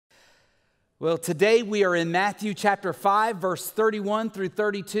Well, today we are in Matthew chapter 5, verse 31 through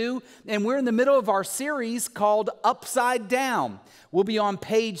 32, and we're in the middle of our series called Upside Down. We'll be on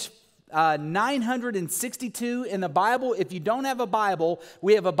page 962 in the Bible. If you don't have a Bible,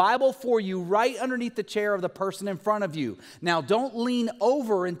 we have a Bible for you right underneath the chair of the person in front of you. Now, don't lean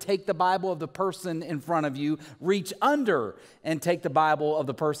over and take the Bible of the person in front of you. Reach under and take the Bible of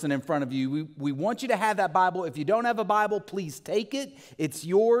the person in front of you. We want you to have that Bible. If you don't have a Bible, please take it. It's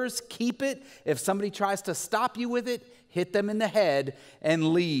yours. Keep it. If somebody tries to stop you with it, hit them in the head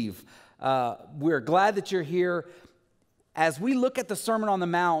and leave. We're glad that you're here. As we look at the Sermon on the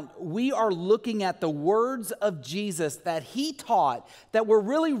Mount, we are looking at the words of Jesus that he taught that were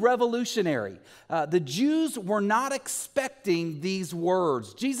really revolutionary. The Jews were not expecting these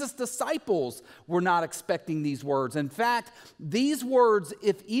words. Jesus' disciples were not expecting these words. In fact, these words,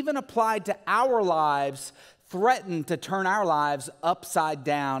 if even applied to our lives, threaten to turn our lives upside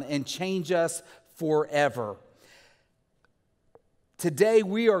down and change us forever. Today,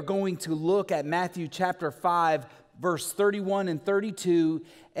 we are going to look at Matthew chapter 5, verse 31 and 32,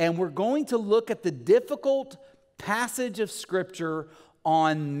 and we're going to look at the difficult passage of Scripture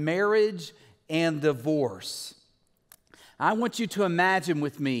on marriage and divorce. I want you to imagine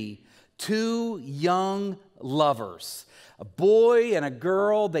with me two young lovers. A boy and a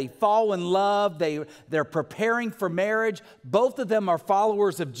girl, they fall in love, they're preparing for marriage. Both of them are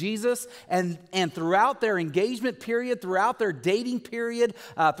followers of Jesus, and throughout their engagement period, throughout their dating period,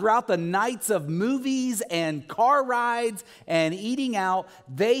 throughout the nights of movies and car rides and eating out,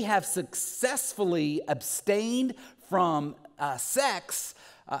 they have successfully abstained from sex.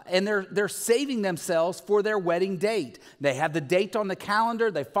 And they're saving themselves for their wedding date. They have the date on the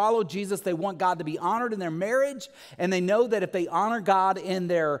calendar. They follow Jesus. They want God to be honored in their marriage. And they know that if they honor God in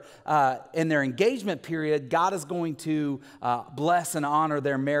their engagement period, God is going to bless and honor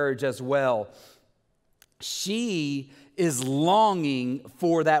their marriage as well. She is longing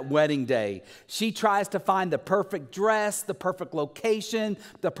for that wedding day. She tries to find the perfect dress, the perfect location,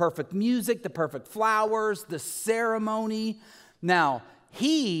 the perfect music, the perfect flowers, the ceremony. Now,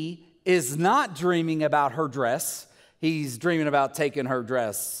 he is not dreaming about her dress. He's dreaming about taking her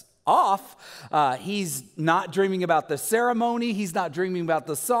dress off. He's not dreaming about the ceremony. He's not dreaming about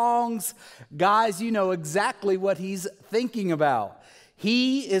the songs. Guys, you know exactly what he's thinking about.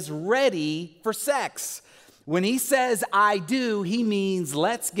 He is ready for sex. When he says, I do, he means,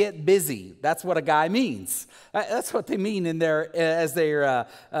 let's get busy. That's what a guy means. That's what they mean in there as they're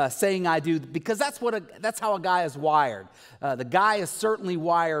saying I do, because that's how a guy is wired. The guy is certainly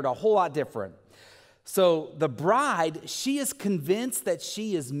wired a whole lot different. So the bride, she is convinced that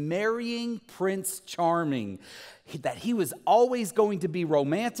she is marrying Prince Charming, that he was always going to be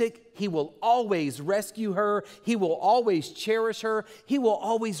romantic. He will always rescue her. He will always cherish her. He will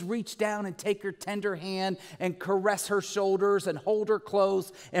always reach down and take her tender hand and caress her shoulders and hold her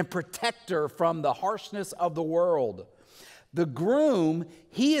close and protect her from the harshness of the world. The groom,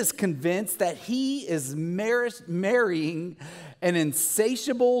 he is convinced that he is marrying an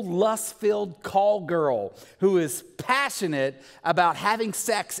insatiable, lust-filled call girl who is passionate about having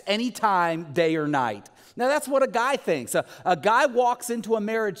sex anytime, day or night. Now, that's what a guy thinks. A guy walks into a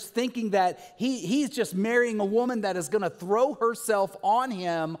marriage thinking that he's just marrying a woman that is going to throw herself on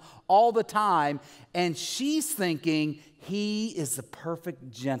him all the time, and she's thinking he is the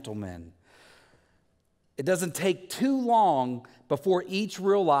perfect gentleman. It doesn't take too long before she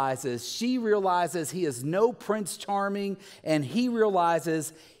realizes he is no Prince Charming, and he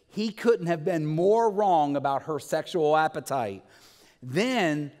realizes he couldn't have been more wrong about her sexual appetite.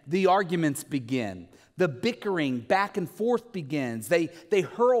 Then the arguments begin. The bickering back and forth begins. They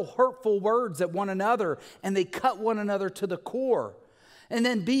hurl hurtful words at one another, and they cut one another to the core. And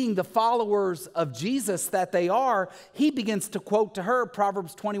then, being the followers of Jesus that they are, he begins to quote to her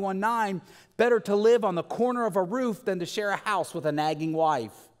Proverbs 21:9, better to live on the corner of a roof than to share a house with a nagging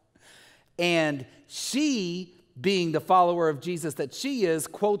wife. And she, being the follower of Jesus that she is,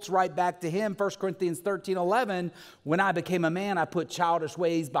 quotes right back to him, 1 Corinthians 13:11, when I became a man, I put childish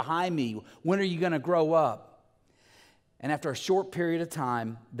ways behind me. When are you going to grow up? And after a short period of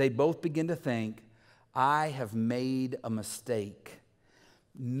time, they both begin to think, I have made a mistake.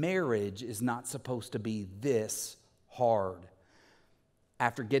 Marriage is not supposed to be this hard.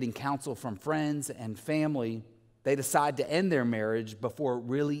 After getting counsel from friends and family, they decide to end their marriage before it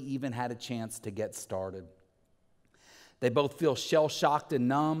really even had a chance to get started. They both feel shell-shocked and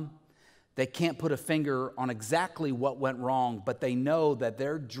numb. They can't put a finger on exactly what went wrong, but they know that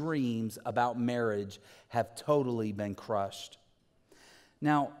their dreams about marriage have totally been crushed.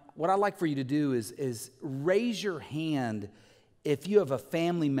 Now, what I'd like for you to do is raise your hand if you have a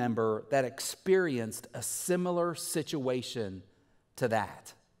family member that experienced a similar situation to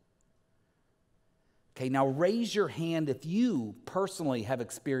that. Okay, now raise your hand if you personally have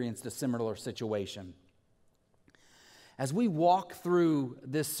experienced a similar situation. As we walk through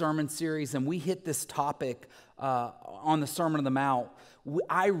this sermon series and we hit this topic on the Sermon on the Mount,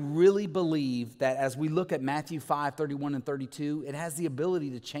 I really believe that as we look at Matthew 5, 31 and 32, it has the ability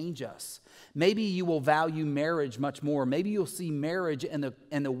to change us. Maybe you will value marriage much more. Maybe you'll see marriage in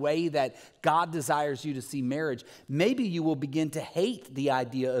the way that God desires you to see marriage. Maybe you will begin to hate the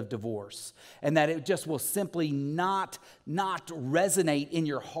idea of divorce and that it just will simply not resonate in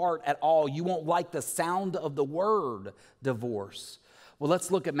your heart at all. You won't like the sound of the word divorce. Well, let's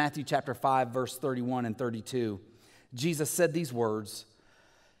look at Matthew chapter 5, verse 31 and 32. Jesus said these words,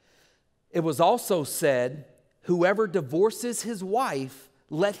 "It was also said, whoever divorces his wife,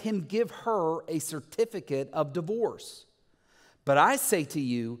 let him give her a certificate of divorce. But I say to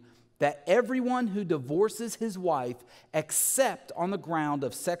you that everyone who divorces his wife, except on the ground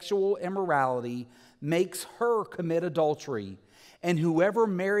of sexual immorality, makes her commit adultery. And whoever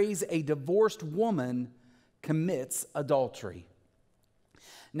marries a divorced woman commits adultery."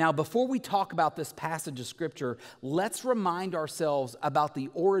 Now, before we talk about this passage of Scripture, let's remind ourselves about the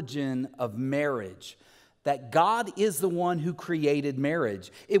origin of marriage. That God is the one who created marriage.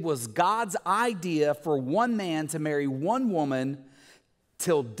 It was God's idea for one man to marry one woman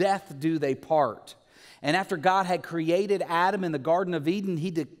till death do they part. And after God had created Adam in the Garden of Eden,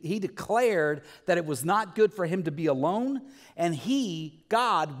 he declared that it was not good for him to be alone, and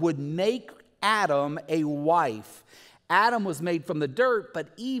God, would make Adam a wife. Adam was made from the dirt, but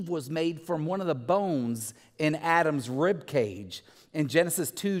Eve was made from one of the bones in Adam's rib cage. In Genesis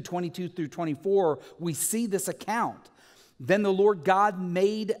 2, 22 through 24, we see this account. Then the Lord God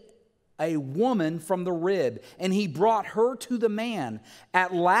made a woman from the rib, and he brought her to the man.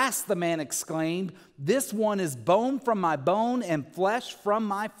 At last the man exclaimed, "This one is bone from my bone and flesh from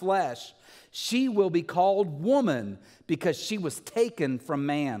my flesh. She will be called woman because she was taken from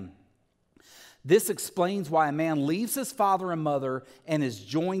man." This explains why a man leaves his father and mother and is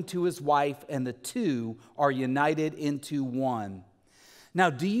joined to his wife, and the two are united into one. Now,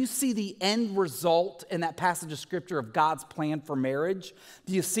 do you see the end result in that passage of Scripture of God's plan for marriage?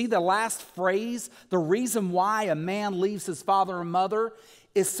 Do you see the last phrase? The reason why a man leaves his father and mother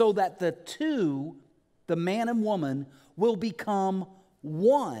is so that the two, the man and woman, will become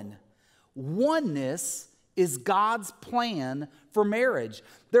one. Oneness is God's plan for marriage.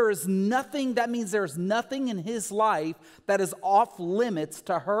 That means there's nothing in his life that is off limits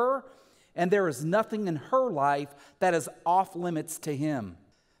to her, and there is nothing in her life that is off limits to him.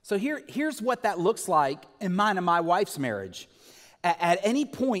 So here's what that looks like in mine and my wife's marriage. At any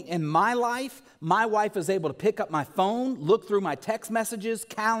point in my life is able to pick up my phone, look through my text messages,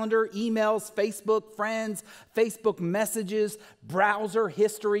 calendar, emails, Facebook friends, Facebook messages, browser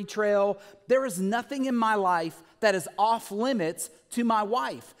history trail. There is nothing in my life that is off limits to my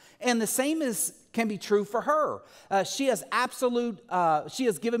wife. And the same can be true for her. She has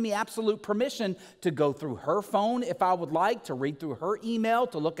given me absolute permission to go through her phone if I would like, to read through her email,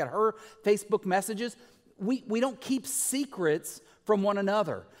 to look at her Facebook messages. We don't keep secrets from one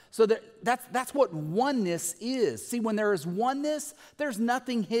another. So that's what oneness is. See, when there is oneness, there's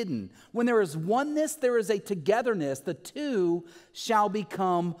nothing hidden. When there is oneness, there is a togetherness. The two shall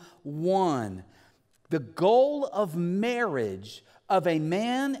become one. The goal of marriage, of a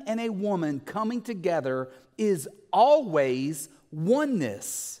man and a woman coming together, is always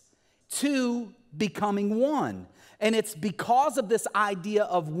oneness, two becoming one. And it's because of this idea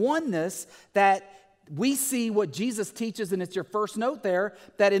of oneness that we see what Jesus teaches, and it's your first note there,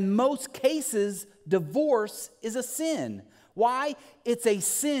 that in most cases, divorce is a sin. Why? It's a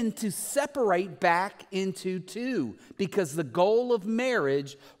sin to separate back into two, because the goal of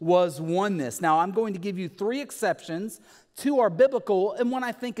marriage was oneness. Now, I'm going to give you 3 exceptions. 2 are biblical, and one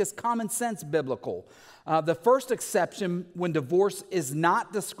I think is common sense biblical. The first exception, when divorce is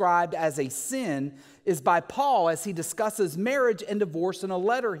not described as a sin, is by Paul as he discusses marriage and divorce in a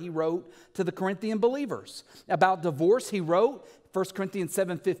letter he wrote to the Corinthian believers. About divorce, he wrote, 1 Corinthians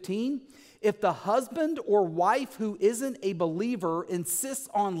 7:15, "If the husband or wife who isn't a believer insists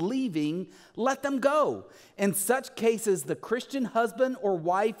on leaving, let them go. In such cases, the Christian husband or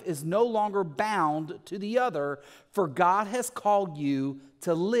wife is no longer bound to the other, for God has called you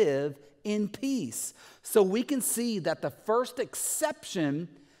to live in peace." So we can see that the first exception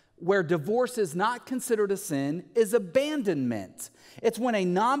where divorce is not considered a sin is abandonment. It's when a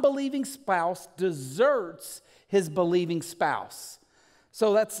non-believing spouse deserts his believing spouse.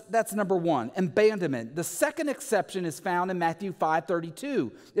 So that's number one, abandonment. The second exception is found in Matthew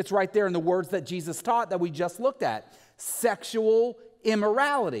 5:32. It's right there in the words that Jesus taught that we just looked at. Sexual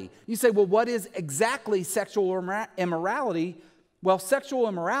immorality. You say, well, what is exactly sexual immorality? Well, sexual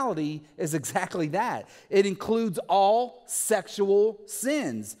immorality is exactly that. It includes all sexual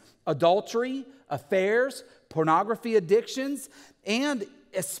sins, adultery, affairs, pornography addictions, and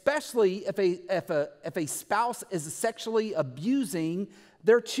especially if a spouse is sexually abusing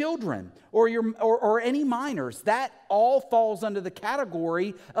their children or any minors. That all falls under the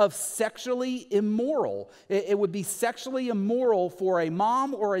category of sexually immoral. It would be sexually immoral for a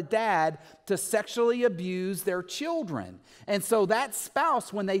mom or a dad to sexually abuse their children. And so that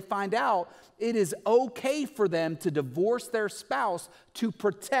spouse, when they find out, it is okay for them to divorce their spouse to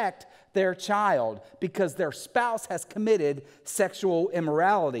protect their child because their spouse has committed sexual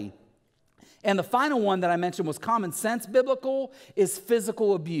immorality. And the final one that I mentioned was common sense biblical, is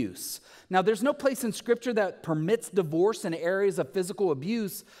physical abuse. Now, there's no place in Scripture that permits divorce in areas of physical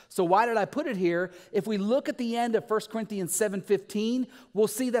abuse. So why did I put it here? If we look at the end of 1 Corinthians 7:15, we'll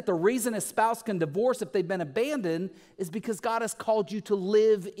see that the reason a spouse can divorce if they've been abandoned is because God has called you to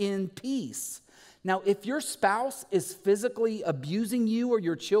live in peace. Now, if your spouse is physically abusing you or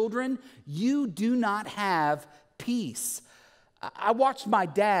your children, you do not have peace. I watched my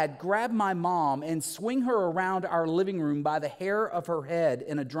dad grab my mom and swing her around our living room by the hair of her head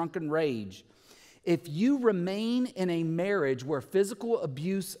in a drunken rage. If you remain in a marriage where physical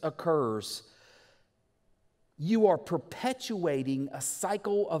abuse occurs, you are perpetuating a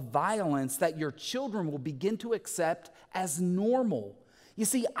cycle of violence that your children will begin to accept as normal. You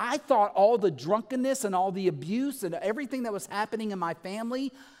see, I thought all the drunkenness and all the abuse and everything that was happening in my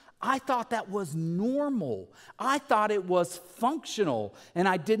family, I thought that was normal. I thought it was functional, and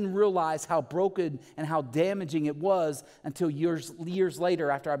I didn't realize how broken and how damaging it was until years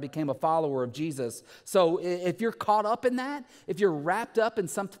later after I became a follower of Jesus. So if you're caught up in that, if you're wrapped up in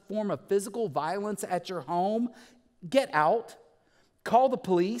some form of physical violence at your home, get out, call the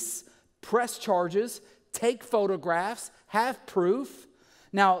police, press charges, take photographs, have proof.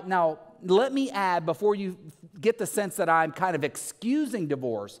 Now, let me add, before you get the sense that I'm kind of excusing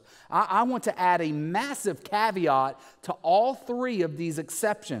divorce, I want to add a massive caveat to all three of these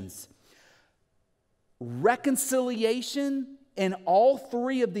exceptions. Reconciliation in all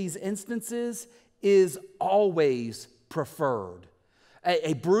three of these instances is always preferred.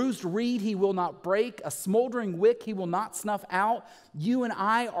 A bruised reed he will not break, a smoldering wick he will not snuff out. You and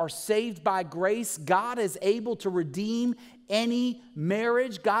I are saved by grace. God is able to redeem any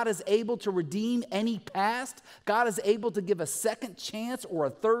marriage. God is able to redeem any past. God is able to give a second chance or a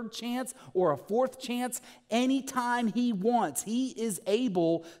third chance or a fourth chance anytime he wants. He is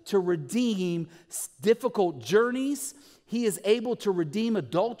able to redeem difficult journeys. He is able to redeem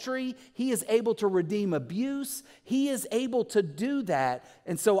adultery. He is able to redeem abuse. He is able to do that.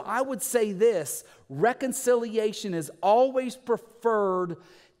 And so I would say this: reconciliation is always preferred.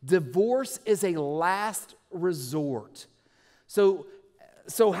 Divorce is a last resort. So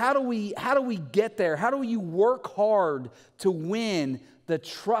how do we get there? How do you work hard to win the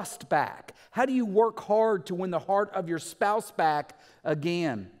trust back? How do you work hard to win the heart of your spouse back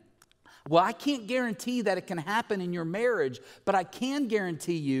again? Well, I can't guarantee that it can happen in your marriage, but I can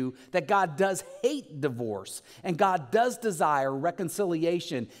guarantee you that God does hate divorce and God does desire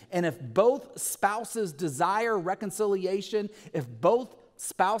reconciliation. And if both spouses desire reconciliation, if both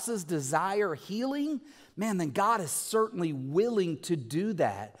spouses desire healing, man, then God is certainly willing to do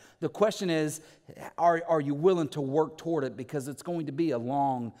that. The question is, are you willing to work toward it? Because it's going to be a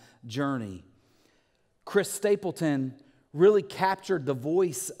long journey. Chris Stapleton really captured the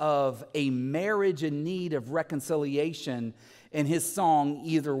voice of a marriage in need of reconciliation in his song,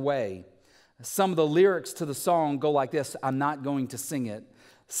 Either Way. Some of the lyrics to the song go like this. I'm not going to sing it.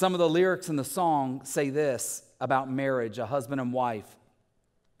 Some of the lyrics in the song say this about marriage, a husband and wife.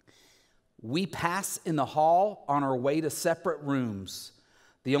 We pass in the hall on our way to separate rooms.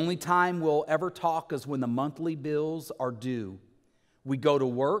 The only time we'll ever talk is when the monthly bills are due. We go to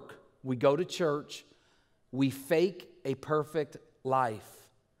work, we go to church, we fake a perfect life.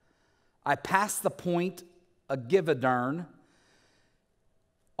 I pass the point of give a darn.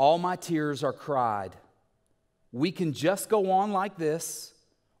 All my tears are cried. We can just go on like this,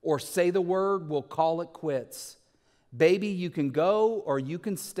 or say the word, we'll call it quits. Baby, you can go or you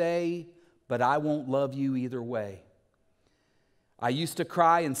can stay, but I won't love you either way. I used to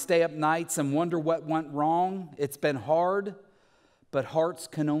cry and stay up nights and wonder what went wrong. It's been hard, but hearts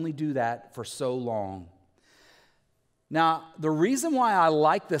can only do that for so long. Now, the reason why I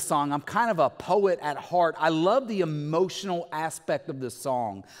like this song, I'm kind of a poet at heart. I love the emotional aspect of this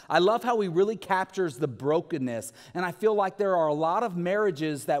song. I love how he really captures the brokenness. And I feel like there are a lot of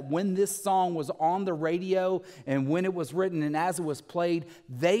marriages that when this song was on the radio and when it was written and as it was played,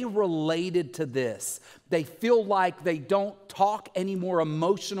 they related to this. They feel like they don't talk anymore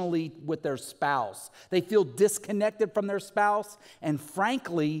emotionally with their spouse. They feel disconnected from their spouse. And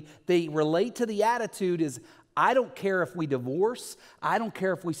frankly, they relate to the attitude is, I don't care if we divorce. I don't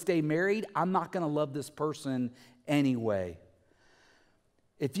care if we stay married. I'm not going to love this person anyway.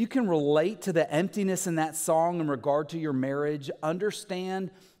 If you can relate to the emptiness in that song in regard to your marriage,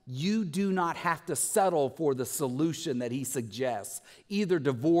 understand you do not have to settle for the solution that he suggests, either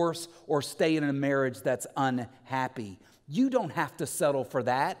divorce or stay in a marriage that's unhappy. You don't have to settle for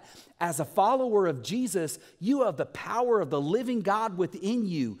that. As a follower of Jesus, you have the power of the living God within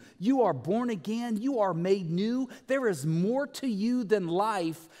you. You are born again. You are made new. There is more to you than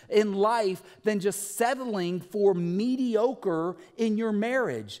life than just settling for mediocre in your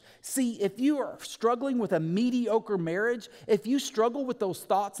marriage. See, if you are struggling with a mediocre marriage, if you struggle with those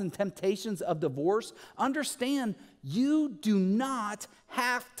thoughts and temptations of divorce, understand you do not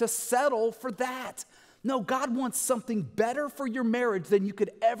have to settle for that. No, God wants something better for your marriage than you could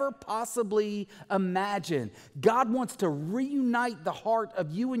ever possibly imagine. God wants to reunite the heart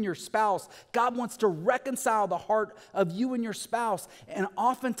of you and your spouse. God wants to reconcile the heart of you and your spouse. And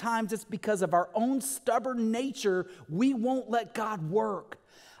oftentimes it's because of our own stubborn nature, we won't let God work.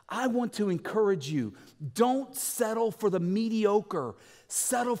 I want to encourage you, don't settle for the mediocre.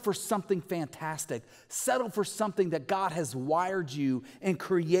 Settle for something fantastic. Settle for something that God has wired you and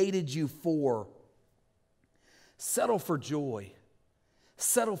created you for. Settle for joy.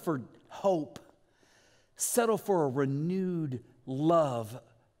 Settle for hope. Settle for a renewed love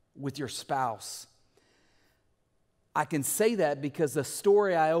with your spouse. I can say that because the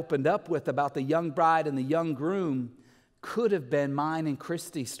story I opened up with about the young bride and the young groom could have been mine and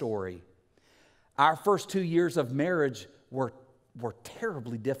Christy's story. Our first 2 years of marriage were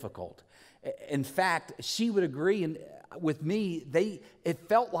terribly difficult. In fact, she would agree with me, it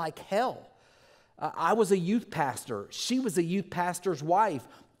felt like hell. I was a youth pastor. She was a youth pastor's wife.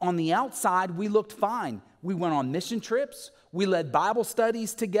 On the outside, we looked fine. We went on mission trips. We led Bible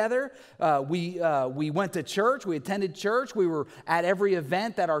studies together. We went to church. We attended church. We were at every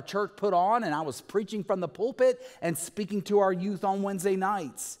event that our church put on, and I was preaching from the pulpit and speaking to our youth on Wednesday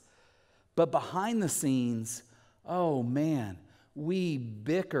nights. But behind the scenes, oh man, we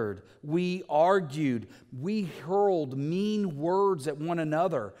bickered, we argued, we hurled mean words at one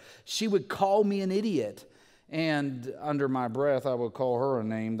another. She would call me an idiot, and under my breath, I would call her a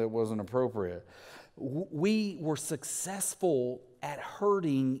name that wasn't appropriate. We were successful at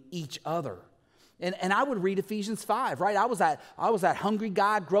hurting each other. And I would read Ephesians 5, right? I was that hungry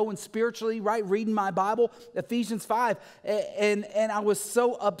guy growing spiritually, right? Reading my Bible, Ephesians 5. And I was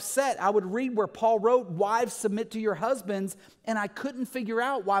so upset. I would read where Paul wrote, wives, submit to your husbands. And I couldn't figure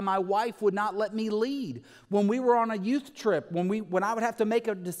out why my wife would not let me lead. When we were on a youth trip, when I would have to make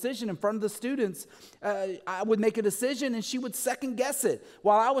a decision in front of the students, I would make a decision and she would second guess it.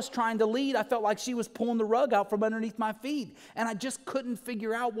 While I was trying to lead, I felt like she was pulling the rug out from underneath my feet. And I just couldn't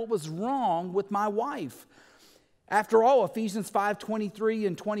figure out what was wrong with my wife. After all, Ephesians 5:23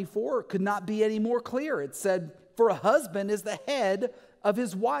 and 24 could not be any more clear. It said, for a husband is the head of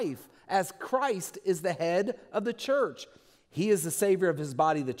his wife, as Christ is the head of the church. He is the Savior of his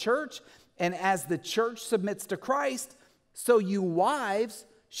body, the church. And as the church submits to Christ, so you wives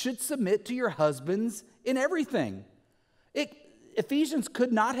should submit to your husbands in everything. Ephesians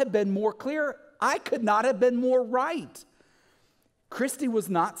could not have been more clear. I could not have been more right. Christy was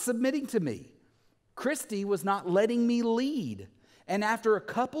not submitting to me. Christy was not letting me lead. And after a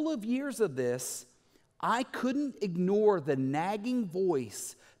couple of years of this, I couldn't ignore the nagging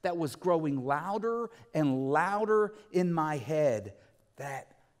voice that was growing louder and louder in my head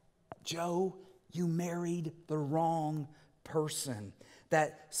that, Joe, you married the wrong person.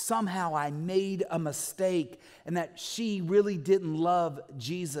 That somehow I made a mistake and that she really didn't love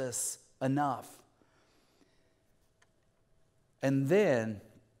Jesus enough. And then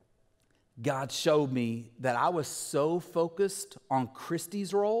God showed me that I was so focused on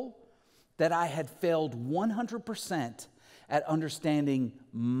Christy's role that I had failed 100% at understanding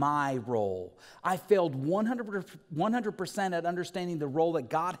my role. I failed 100% at understanding the role that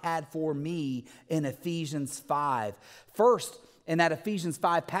God had for me in Ephesians 5. First, in that Ephesians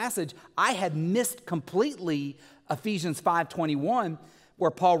 5 passage, I had missed completely Ephesians 5:21. where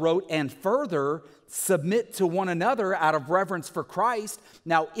Paul wrote, and further, submit to one another out of reverence for Christ.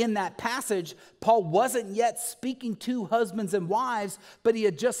 Now, in that passage, Paul wasn't yet speaking to husbands and wives, but he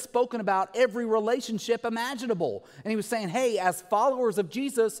had just spoken about every relationship imaginable. And he was saying, hey, as followers of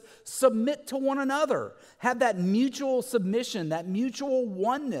Jesus, submit to one another. Have that mutual submission, that mutual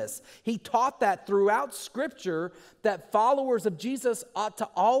oneness. He taught that throughout Scripture, that followers of Jesus ought to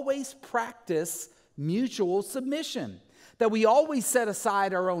always practice mutual submission. That we always set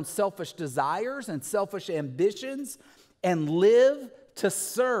aside our own selfish desires and selfish ambitions and live to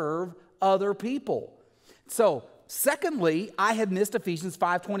serve other people. So, secondly, I had missed Ephesians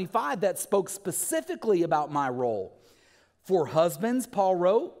 5:25 that spoke specifically about my role. For husbands, Paul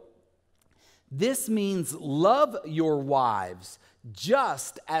wrote, this means love your wives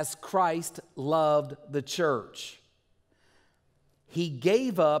just as Christ loved the church. He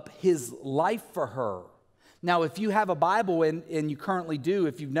gave up his life for her. Now, if you have a Bible, and you currently do,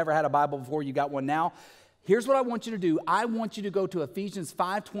 if you've never had a Bible before, you got one now, here's what I want you to do. I want you to go to Ephesians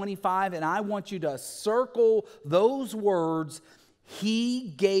 5:25, and I want you to circle those words,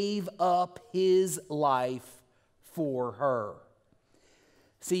 he gave up his life for her.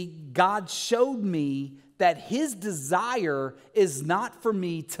 See, God showed me that his desire is not for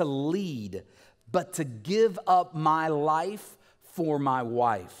me to lead, but to give up my life for my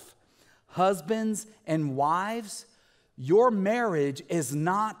wife. Husbands and wives, your marriage is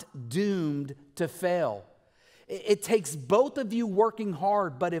not doomed to fail. It takes both of you working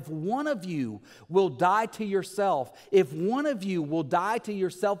hard, but if one of you will die to yourself, if one of you will die to your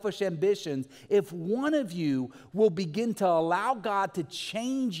selfish ambitions, if one of you will begin to allow God to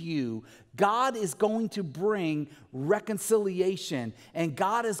change you, God is going to bring reconciliation, and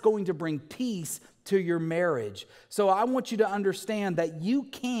God is going to bring peace to your marriage. So I want you to understand that you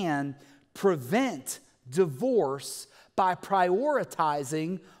can prevent divorce by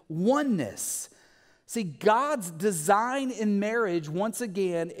prioritizing oneness. See, God's design in marriage, once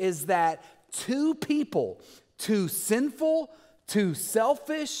again, is that two people, two sinful, two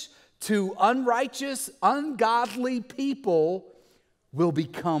selfish, two unrighteous, ungodly people will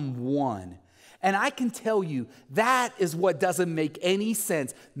become one. And I can tell you, that is what doesn't make any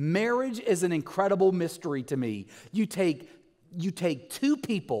sense. Marriage is an incredible mystery to me. You take two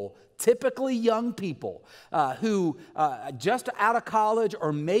people, typically young people who just out of college,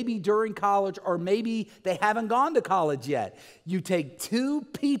 or maybe during college, or maybe they haven't gone to college yet. You take two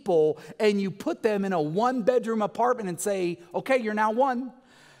people and you put them in a one-bedroom apartment and say, okay, you're now one.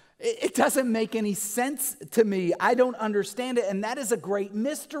 It doesn't make any sense to me. I don't understand it, and that is a great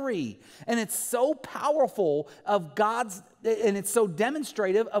mystery. And it's so powerful of God's, and it's so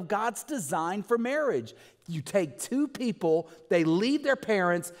demonstrative of God's design for marriage. You take two people, they leave their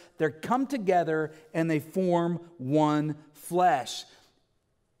parents, they come together, and they form one flesh.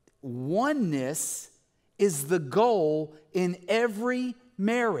 Oneness is the goal in every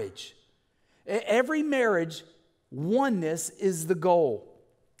marriage. Every marriage, oneness is the goal.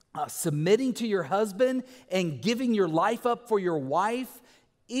 Submitting to your husband and giving your life up for your wife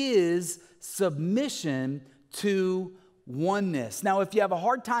is submission to oneness. Now, if you have a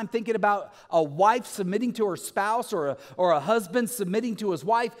hard time thinking about a wife submitting to her spouse or a husband submitting to his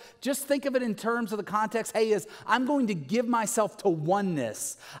wife, just think of it in terms of the context, hey, I'm going to give myself to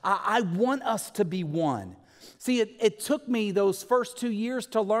oneness. I want us to be one. See, it took me those first 2 years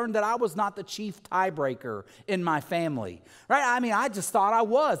to learn that I was not the chief tiebreaker in my family, right? I mean, I just thought I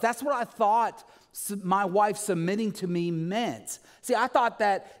was. That's what I thought my wife submitting to me meant. See, I thought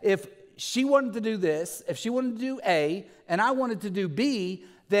that if she wanted to do this, if she wanted to do A, and I wanted to do B,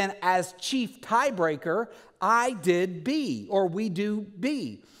 then as chief tiebreaker, I did B, or we do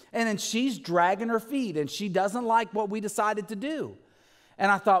B. And then she's dragging her feet, and she doesn't like what we decided to do.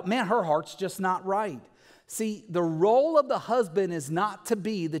 And I thought, man, her heart's just not right. See, the role of the husband is not to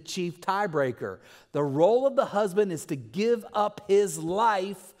be the chief tiebreaker. The role of the husband is to give up his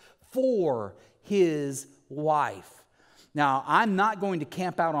life for his wife. Now, I'm not going to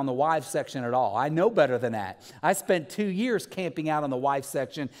camp out on the wives section at all. I know better than that. I spent 2 years camping out on the wives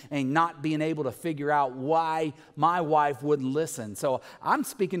section and not being able to figure out why my wife wouldn't listen. So I'm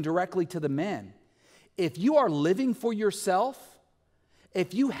speaking directly to the men. If you are living for yourself,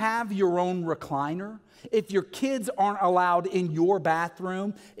 if you have your own recliner, if your kids aren't allowed in your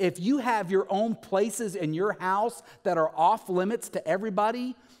bathroom, if you have your own places in your house that are off limits to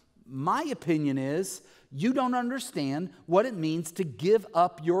everybody, my opinion is you don't understand what it means to give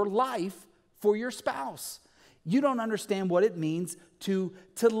up your life for your spouse. You don't understand what it means to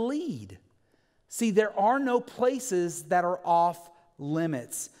lead. See, there are no places that are off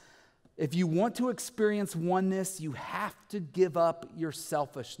limits. If you want to experience oneness, you have to give up your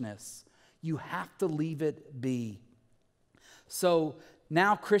selfishness. You have to leave it be. So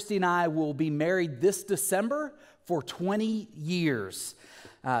now Christy and I will be married this December for 20 years.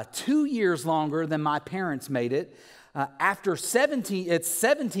 2 years longer than my parents made it. It's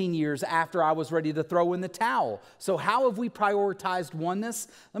 17 years after I was ready to throw in the towel. So how have we prioritized oneness?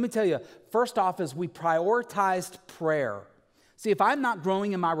 Let me tell you, first off is we prioritized prayer. See, if I'm not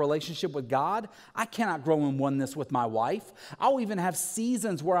growing in my relationship with God, I cannot grow in oneness with my wife. I'll even have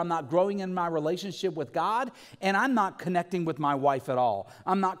seasons where I'm not growing in my relationship with God, and I'm not connecting with my wife at all.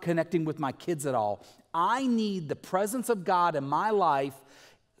 I'm not connecting with my kids at all. I need the presence of God in my life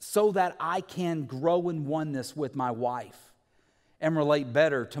so that I can grow in oneness with my wife and relate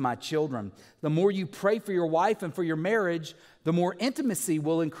better to my children. The more you pray for your wife and for your marriage, the more intimacy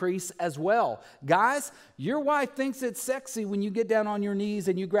will increase as well. Guys, your wife thinks it's sexy when you get down on your knees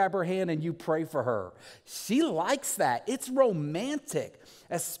and you grab her hand and you pray for her. She likes that. It's romantic,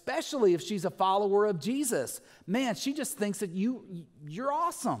 especially if she's a follower of Jesus. Man, she just thinks that you're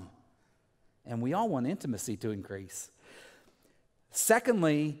awesome. And we all want intimacy to increase.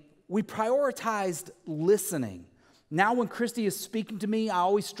 Secondly, we prioritized listening. Now when Christy is speaking to me, I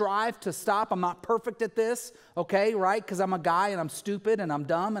always strive to stop. I'm not perfect at this, okay, right? Because I'm a guy and I'm stupid and I'm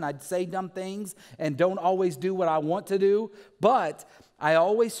dumb and I'd say dumb things and don't always do what I want to do. But I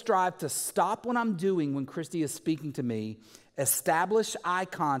always strive to stop what I'm doing when Christy is speaking to me, establish eye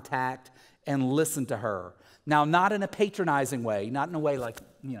contact, and listen to her. Now, not in a patronizing way, not in a way like,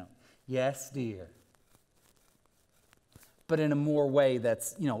 yes, dear. But in a more way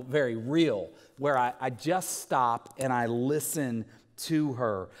that's, very real, where I just stop and I listen to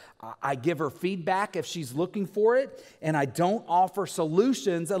her. I give her feedback if she's looking for it, and I don't offer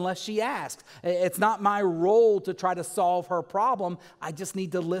solutions unless she asks. It's not my role to try to solve her problem. I just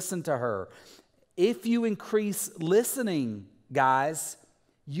need to listen to her. If you increase listening, guys,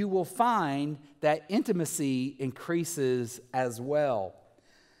 you will find that intimacy increases as well.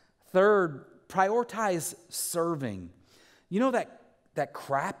 Third, prioritize serving. You know that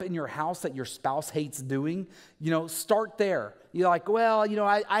crap in your house that your spouse hates doing? Start there. You're like, well,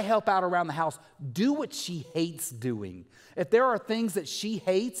 I help out around the house. Do what she hates doing. If there are things that she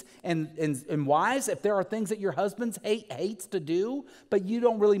hates, and wives, if there are things that your husband hates to do, but you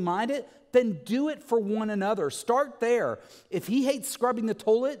don't really mind it, then do it for one another. Start there. If he hates scrubbing the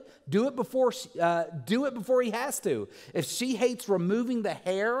toilet, do it before he has to. If she hates removing the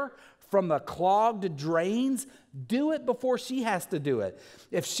hair from the clogged drains, do it before she has to do it.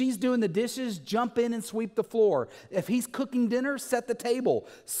 If she's doing the dishes, jump in and sweep the floor. If he's cooking dinner, set the table.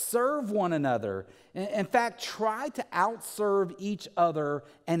 Serve one another. In fact, try to outserve each other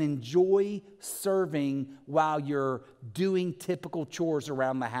and enjoy serving while you're doing typical chores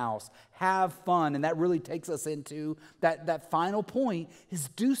around the house. Have fun. And that really takes us into that final point is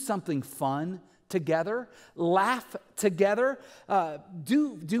do something fun together, laugh together,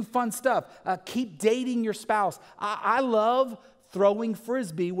 do fun stuff. Keep dating your spouse. I love throwing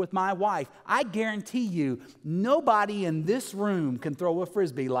Frisbee with my wife. I guarantee you, nobody in this room can throw a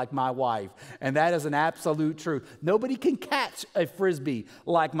Frisbee like my wife. And that is an absolute truth. Nobody can catch a Frisbee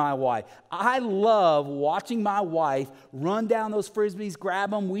like my wife. I love watching my wife run down those Frisbees,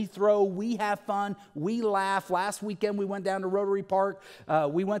 grab them, we throw, we have fun, we laugh. Last weekend, we went down to Rotary Park.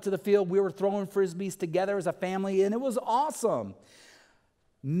 We went to the field. We were throwing Frisbees together as a family, and it was awesome.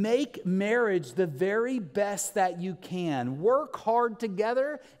 Make marriage the very best that you can. Work hard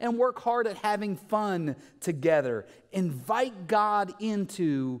together and work hard at having fun together. Invite God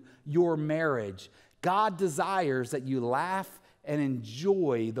into your marriage. God desires that you laugh and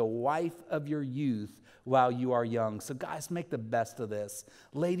enjoy the wife of your youth while you are young. So guys, make the best of this.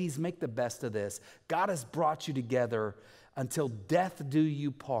 Ladies, make the best of this. God has brought you together until death do you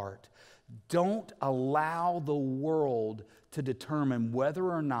part. Don't allow the world to determine whether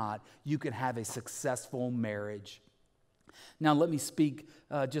or not you can have a successful marriage. Now, let me speak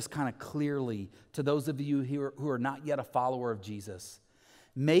just kind of clearly to those of you who are not yet a follower of Jesus.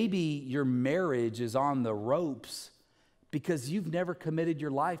 Maybe your marriage is on the ropes because you've never committed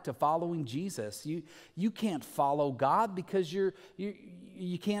your life to following Jesus. You can't follow God because you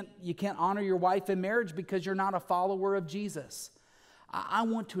can't honor your wife in marriage because you're not a follower of Jesus. I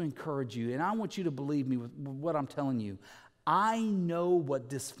want to encourage you, and I want you to believe me with what I'm telling you. I know what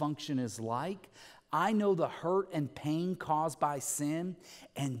dysfunction is like. I know the hurt and pain caused by sin,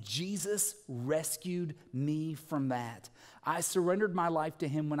 and Jesus rescued me from that. I surrendered my life to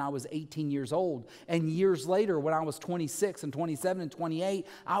him when I was 18 years old, and years later, when I was 26 and 27 and 28,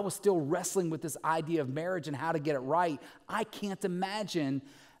 I was still wrestling with this idea of marriage and how to get it right. I can't imagine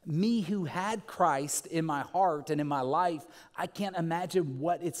Me who had Christ in my heart and in my life, I can't imagine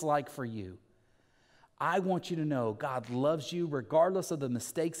what it's like for you. I want you to know God loves you regardless of the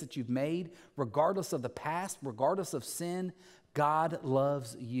mistakes that you've made, regardless of the past, regardless of sin. God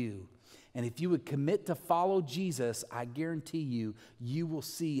loves you. And if you would commit to follow Jesus, I guarantee you, you will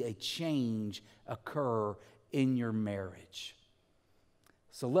see a change occur in your marriage.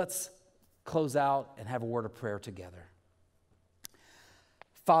 So let's close out and have a word of prayer together.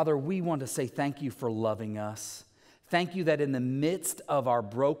 Father, we want to say thank you for loving us. Thank you that in the midst of our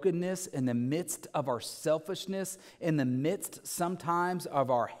brokenness, in the midst of our selfishness, in the midst sometimes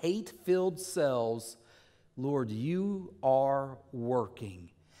of our hate-filled selves, Lord, you are working.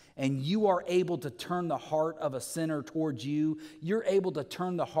 And you are able to turn the heart of a sinner towards you. You're able to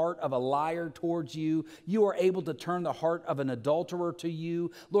turn the heart of a liar towards you. You are able to turn the heart of an adulterer to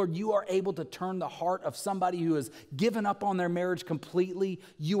you. Lord, you are able to turn the heart of somebody who has given up on their marriage completely.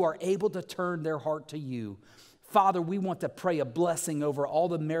 You are able to turn their heart to you. Father, we want to pray a blessing over all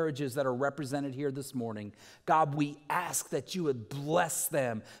the marriages that are represented here this morning. God, we ask that you would bless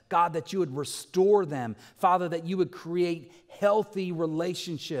them. God, that you would restore them. Father, that you would create healthy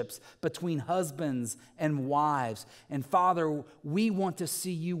relationships between husbands and wives. And Father, we want to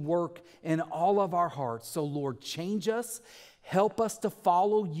see you work in all of our hearts. So Lord, change us. Help us to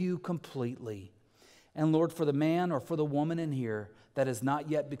follow you completely. And Lord, for the man or for the woman in here that has not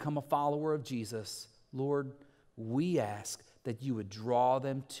yet become a follower of Jesus, Lord, we ask that you would draw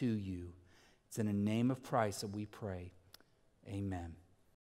them to you. It's in the name of Christ that we pray. Amen.